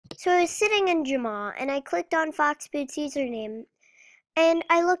So I was sitting in Jamaa and I clicked on Fox Boots username and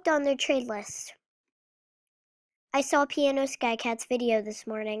I looked on their trade list. I saw Piano Sky Cat's video this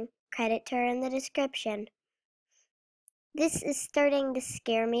morning. Credit to her in the description. This is starting to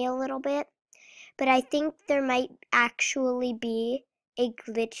scare me a little bit, but I think there might actually be a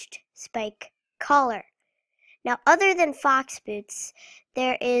glitched spike collar. Now, other than Fox Boots,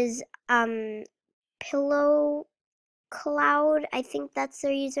 there is Pillow Cloud, I think that's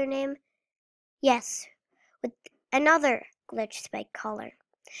their username. Yes, with another glitch spike collar.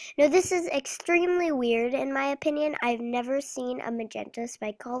 Now, this is extremely weird in my opinion. I've never seen a magenta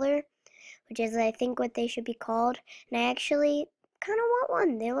spike collar, which is I think what they should be called, and I actually kind of want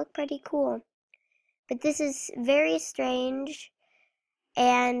one. They look pretty cool. But this is very strange,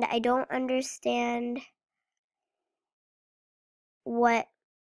 and I don't understand what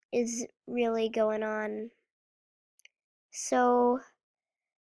is really going on. So,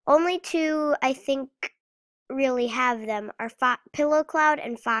 only two I think really have them are Pillow Cloud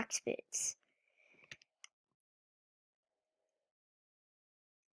and Fox Boots.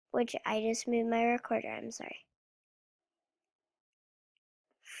 Which I just moved my recorder, I'm sorry.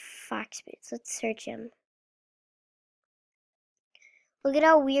 Fox Boots, let's search him. Look at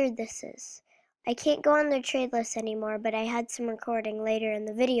how weird this is. I can't go on their trade list anymore, but I had some recording later in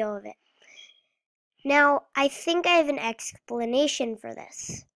the video of it. Now, I think I have an explanation for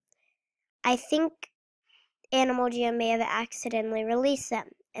this. I think Animal Jam may have accidentally released them,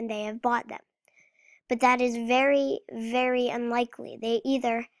 and they have bought them. But that is very, very unlikely.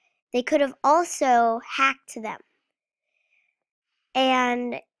 They could have also hacked them.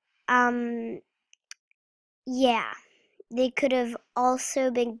 And, yeah. They could have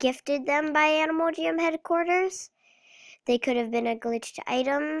also been gifted them by Animal Jam headquarters. They could have been a glitched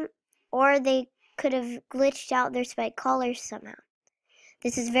item, or they could have glitched out their spike collars somehow.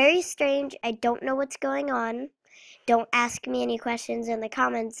 This is very strange. I don't know what's going on. Don't ask me any questions in the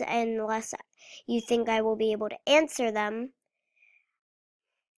comments unless you think I will be able to answer them.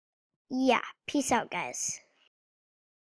 Yeah, peace out, guys.